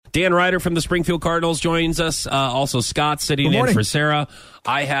Dan Ryder from the Springfield Cardinals joins us. Also, Scott sitting in for Sarah.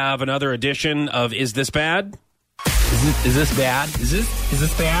 I have another edition of Is This Bad? Is this bad? Is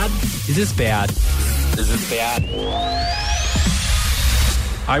this bad? Is this bad? Is this bad?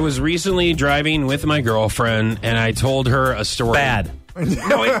 I was recently driving with my girlfriend, and I told her a story. Bad.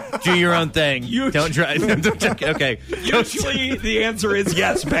 No, do your own thing. Don't drive. Okay. Usually the answer is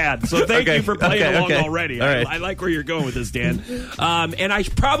yes, bad. So thank you for playing along already. All right. I like where you're going with this, Dan. And I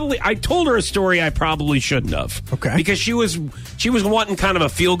told her a story I probably shouldn't have. Okay. Because she was wanting kind of a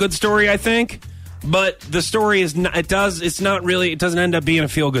feel good story, I think. But the story is not, it doesn't end up being a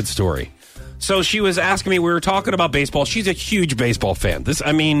feel good story. So she was asking me, we were talking about baseball. She's a huge baseball fan.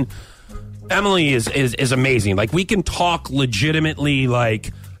 Emily is amazing. Like, we can talk legitimately,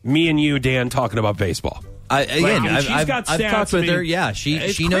 like me and you, Dan, talking about baseball. I've got talked stats. with her. Yeah,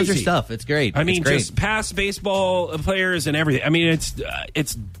 she knows her stuff. It's great. I mean, just past baseball players and everything. I mean,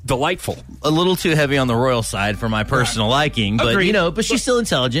 it's delightful. A little too heavy on the Royal side for my personal liking, but Agreed. but she's still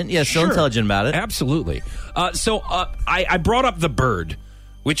intelligent. Yeah, still intelligent about it. Absolutely. So I brought up the Bird,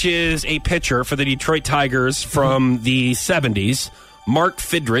 which is a pitcher for the Detroit Tigers from the 70s. Mark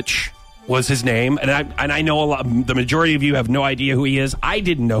Fidrich was his name, and I know the majority of you have no idea who he is. I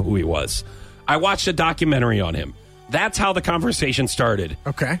didn't know who he was. I watched a documentary on him. That's how the conversation started.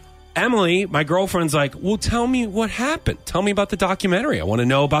 Okay. Emily, my girlfriend's like, well, tell me what happened. Tell me about the documentary. I want to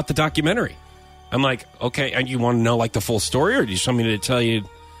know about the documentary. I'm like, okay, and you want to know like the full story, or do you want me to tell you?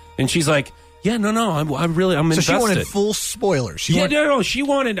 And she's like, yeah, no, I'm invested. So she wanted full spoilers. She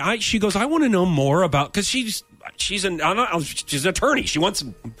goes, I want to know more about, because she's an attorney. She wants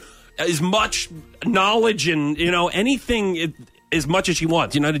as much knowledge and, anything as much as she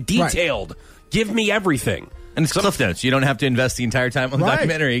wants, detailed. Right. Give me everything. And it's Cliff Notes. You don't have to invest the entire time on the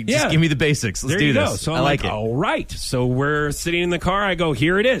documentary. Just give me the basics. Let's do this. Go. So I like it. All right. So we're sitting in the car. I go,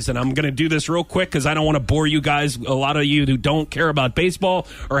 here it is. And I'm going to do this real quick because I don't want to bore you guys, a lot of you who don't care about baseball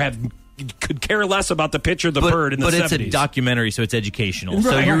or could care less about the pitcher, Bird in the 70s. But it's a documentary, so it's educational. Right.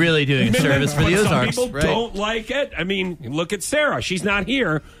 So you're really doing a service for the Ozarks. Some people don't like it. I mean, look at Sarah. She's not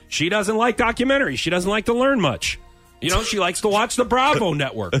here. She doesn't like documentaries. She doesn't like to learn much. She likes to watch the Bravo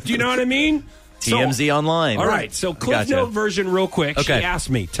Network. Do you know what I mean? TMZ Online. All right, so Cliff Note version real quick. Okay. She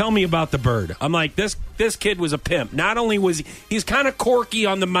asked me, tell me about the Bird. I'm like, this kid was a pimp. Not only was he's kind of quirky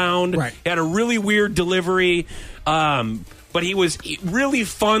on the mound, right. He had a really weird delivery, but he was a really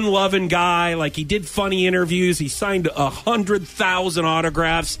fun-loving guy. Like, he did funny interviews. He signed 100,000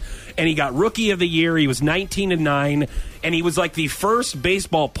 autographs, and he got Rookie of the Year. He was 19-9, and he was like the first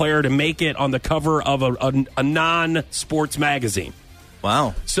baseball player to make it on the cover of a non-sports magazine.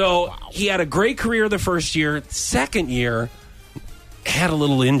 Wow. So he had a great career the first year. Second year, had a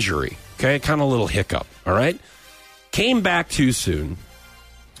little injury, okay? Kind of a little hiccup, all right? Came back too soon,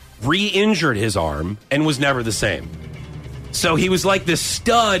 re-injured his arm, and was never the same. So he was like this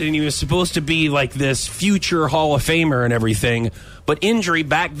stud, and he was supposed to be like this future Hall of Famer and everything. But injury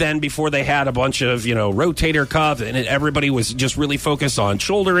back then, before they had a bunch of, rotator cuff, and everybody was just really focused on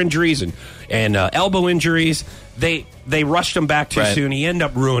shoulder injuries and elbow injuries, they rushed him back too soon. He ended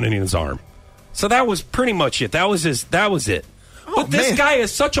up ruining his arm. So that was pretty much it. That was it. But this guy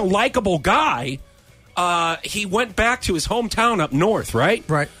is such a likable guy. He went back to his hometown up north, right?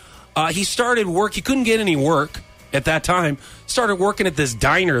 Right. He started work. He couldn't get any work at that time. Started working at this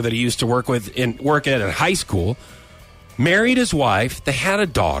diner that he used to work at in high school. Married his wife. They had a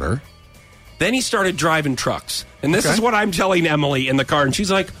daughter. Then he started driving trucks. And this is what I'm telling Emily in the car. And she's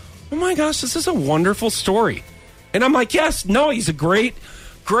like, oh my gosh, this is a wonderful story. And I'm like, he's a great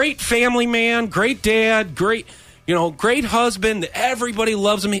family man, great dad, great husband. Everybody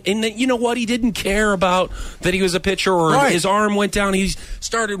loves him. And you know what? He didn't care about that he was a pitcher or his arm went down. He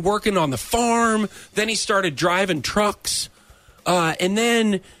started working on the farm. Then he started driving trucks. And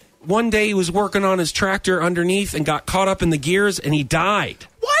then one day he was working on his tractor underneath and got caught up in the gears and he died.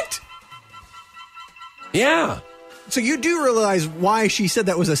 What? Yeah. So you do realize why she said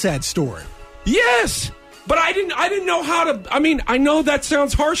that was a sad story? Yes. But I didn't know how to. I mean, I know that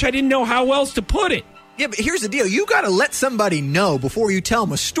sounds harsh. I didn't know how else to put it. Yeah, but here's the deal. You got to let somebody know before you tell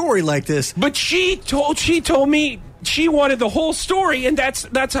them a story like this. But she told me she wanted the whole story, and that's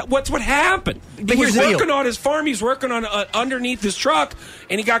what happened. But he was working on his farm. He's working on underneath his truck,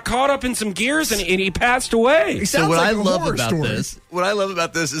 and he got caught up in some gears, and he passed away. So what I love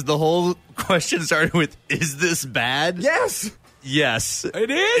about this is the whole question started with, "Is this bad?" Yes, it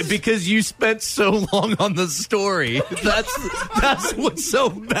is, because you spent so long on the story. That's what's so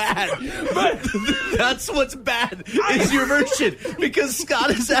bad. But that's what's bad is your version, because Scott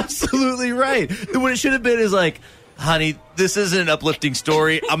is absolutely right. What it should have been is like, honey, this is an uplifting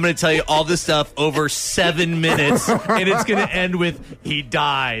story. I'm going to tell you all this stuff over 7 minutes, and it's going to end with he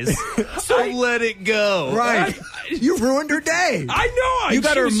dies. So let it go. Right. You ruined her day. I know. You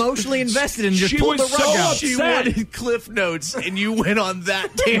got her emotionally invested and just pulled the rug out. She wanted Cliff Notes, and you went on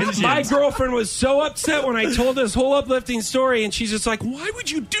that tangent. My girlfriend was so upset when I told this whole uplifting story, and she's just like, why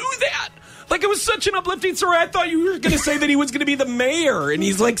would you do that? Like, it was such an uplifting story. I thought you were going to say that he was going to be the mayor, and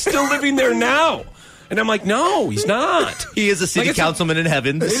he's, like, still living there now. And I'm like, no, he's not. He is a city councilman in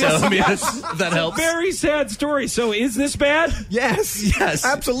heaven, so I mean, that helps. Very sad story. So is this bad? Yes.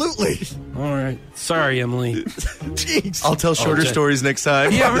 Absolutely. All right. Sorry, Emily. Jeez. I'll tell shorter stories next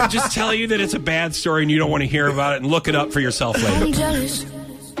time. Yeah, just tell you that it's a bad story and you don't want to hear about it and look it up for yourself later. I'm jealous.